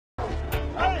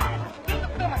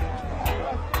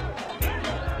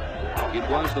It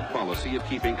was the policy of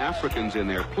keeping Africans in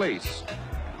their place,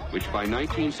 which by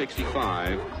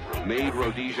 1965 made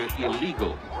Rhodesia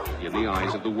illegal in the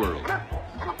eyes of the world.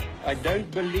 I don't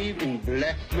believe in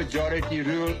black majority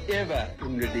rule ever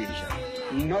in Rhodesia.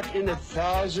 Not in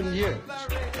 1,000 years.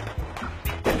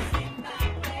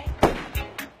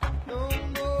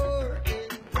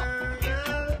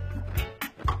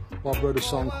 Bob wrote a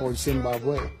song called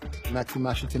Zimbabwe. Matthew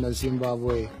Mashitina,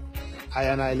 Zimbabwe. I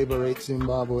and I liberate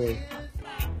Zimbabwe.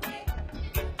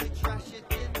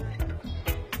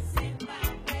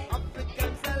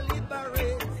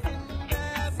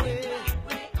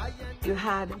 You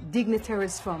had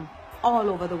dignitaries from all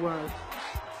over the world.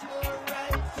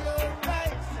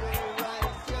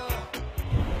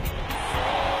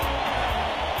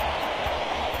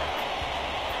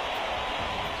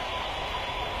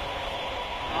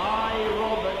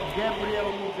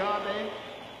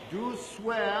 Do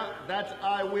swear that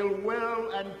I will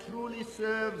well and truly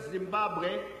serve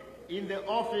Zimbabwe in the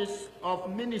office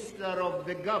of Minister of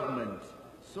the Government.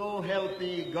 So help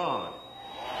me God.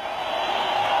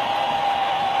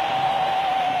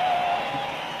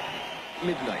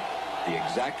 Midnight, the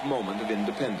exact moment of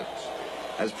independence.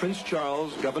 As Prince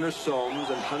Charles, Governor Soames,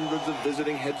 and hundreds of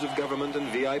visiting heads of government and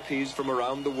VIPs from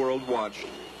around the world watched,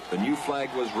 the new flag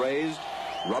was raised,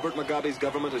 Robert Mugabe's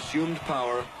government assumed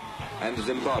power, and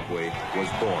Zimbabwe was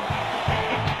born.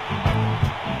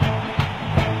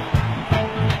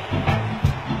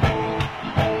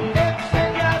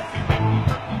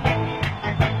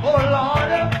 Oh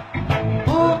Lord,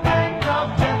 who can talk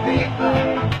to people?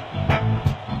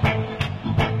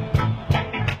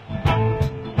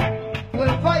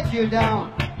 We'll fight you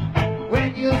down.